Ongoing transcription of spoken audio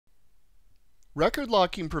Record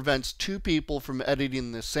locking prevents two people from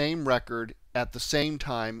editing the same record at the same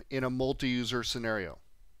time in a multi-user scenario.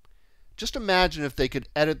 Just imagine if they could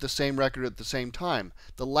edit the same record at the same time.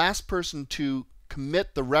 The last person to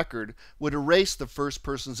commit the record would erase the first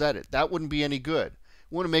person's edit. That wouldn't be any good.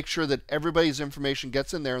 We want to make sure that everybody's information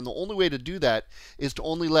gets in there, and the only way to do that is to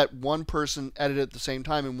only let one person edit at the same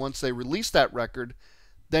time, and once they release that record,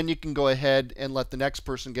 then you can go ahead and let the next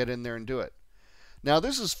person get in there and do it. Now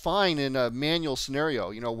this is fine in a manual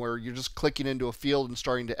scenario, where you're just clicking into a field and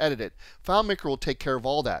starting to edit it. FileMaker will take care of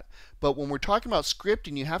all that. But when we're talking about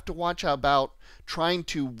scripting, you have to watch out about trying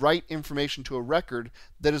to write information to a record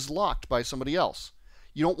that is locked by somebody else.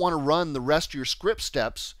 You don't want to run the rest of your script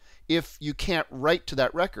steps if you can't write to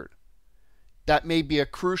that record. That may be a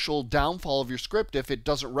crucial downfall of your script if it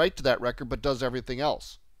doesn't write to that record but does everything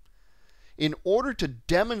else. In order to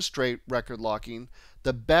demonstrate record locking,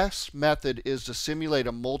 the best method is to simulate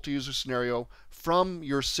a multi-user scenario from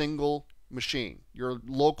your single machine, your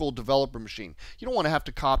local developer machine. You don't want to have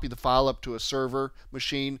to copy the file up to a server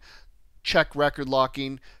machine, check record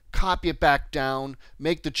locking, copy it back down,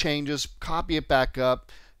 make the changes, copy it back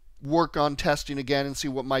up, work on testing again and see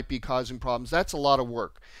what might be causing problems. That's a lot of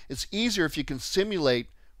work. It's easier if you can simulate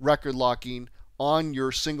record locking on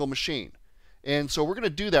your single machine. And so we're going to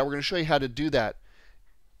do that. We're going to show you how to do that.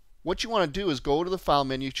 What you want to do is go to the File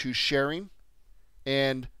menu, choose Sharing,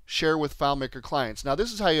 and Share with Filemaker Clients. Now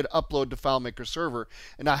this is how you'd upload to FileMaker Server,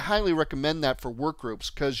 and I highly recommend that for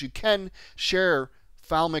workgroups because you can share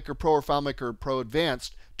FileMaker Pro or FileMaker Pro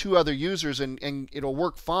Advanced to other users and it'll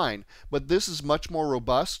work fine. But this is much more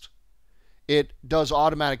robust. It does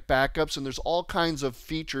automatic backups, and there's all kinds of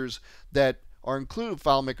features that are included with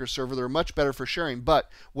FileMaker Server that are much better for sharing.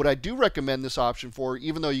 But what I do recommend this option for,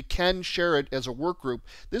 even though you can share it as a workgroup,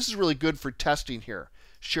 this is really good for testing here.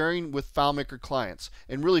 Sharing with FileMaker Clients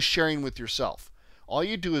and really sharing with yourself. All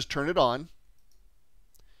you do is turn it on.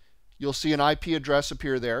 You'll see an IP address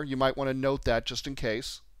appear there. You might want to note that just in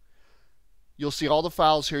case. You'll see all the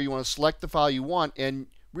files here. You want to select the file you want, and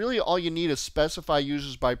really all you need is specify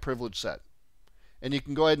users by privilege set. And you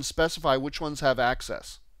can go ahead and specify which ones have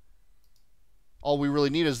access. All we really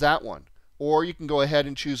need is that one. Or you can go ahead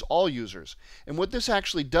and choose all users. And what this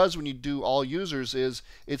actually does when you do all users is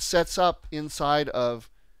it sets up inside of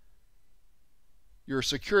your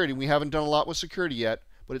security. We haven't done a lot with security yet,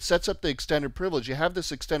 but it sets up the extended privilege. You have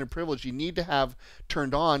this extended privilege you need to have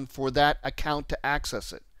turned on for that account to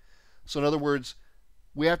access it. So in other words,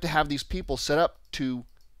 we have to have these people set up to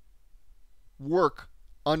work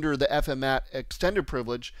under the FMAT extended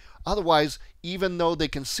privilege. Otherwise, even though they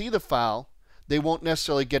can see the file, they won't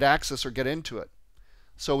necessarily get access or get into it.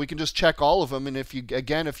 So we can just check all of them, and if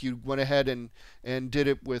you went ahead and did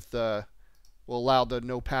it with we'll allow the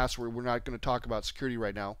no password. We're not going to talk about security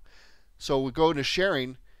right now. So we go to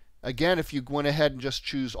sharing. Again, if you went ahead and just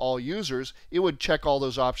choose all users, it would check all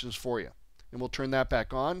those options for you. And we'll turn that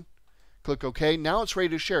back on. Click OK. Now it's ready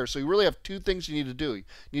to share. So you really have two things you need to do. You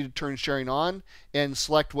need to turn sharing on and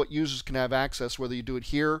select what users can have access, whether you do it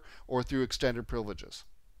here or through extended privileges.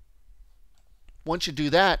 Once you do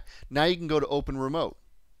that, now you can go to Open Remote.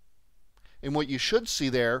 And what you should see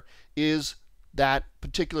there is that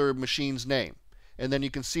particular machine's name. And then you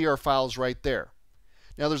can see our files right there.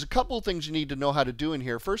 Now there's a couple of things you need to know how to do in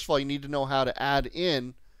here. First of all, you need to know how to add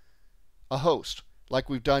in a host, like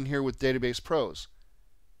we've done here with Database Pros.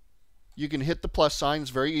 You can hit the plus sign, it's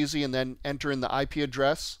very easy, and then enter in the IP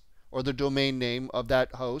address or the domain name of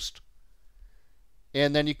that host.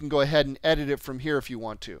 And then you can go ahead and edit it from here if you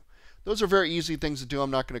want to. Those are very easy things to do. I'm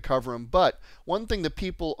not going to cover them. But one thing that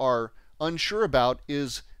people are unsure about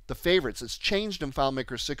is the favorites. It's changed in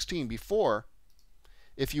FileMaker 16. Before,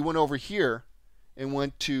 if you went over here and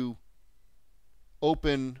went to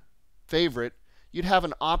Open Favorite, you'd have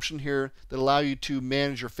an option here that allow you to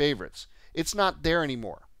manage your favorites. It's not there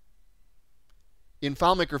anymore. In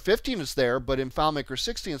FileMaker 15 it's there, but in FileMaker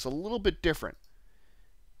 16 it's a little bit different.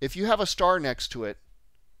 If you have a star next to it,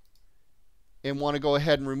 and want to go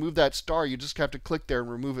ahead and remove that star, you just have to click there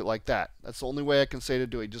and remove it like that. That's the only way I can say to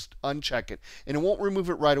do it. Just uncheck it. And it won't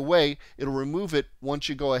remove it right away. It'll remove it once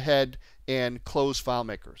you go ahead and close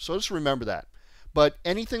FileMaker. So just remember that. But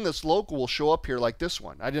anything that's local will show up here like this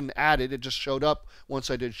one. I didn't add it. It just showed up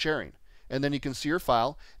once I did sharing. And then you can see your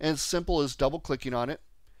file. And it's simple as double clicking on it.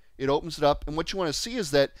 It opens it up. And what you want to see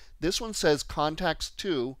is that this one says Contacts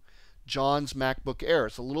to John's MacBook Air.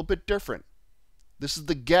 It's a little bit different. This is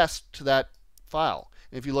the guest to that file.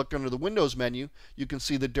 And if you look under the Windows menu, you can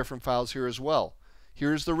see the different files here as well.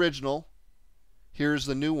 Here's the original. Here's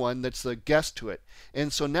the new one that's the guest to it.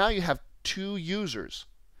 And so now you have two users.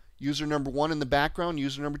 User number 1 in the background,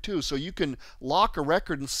 user number 2. So you can lock a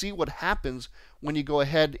record and see what happens when you go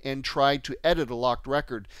ahead and try to edit a locked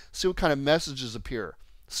record. See what kind of messages appear.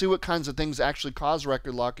 See what kinds of things actually cause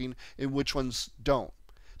record locking and which ones don't.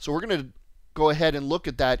 So we're going to go ahead and look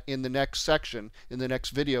at that in the next section, in the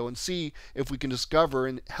next video, and see if we can discover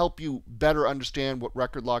and help you better understand what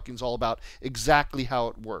record locking is all about, exactly how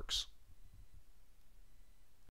it works.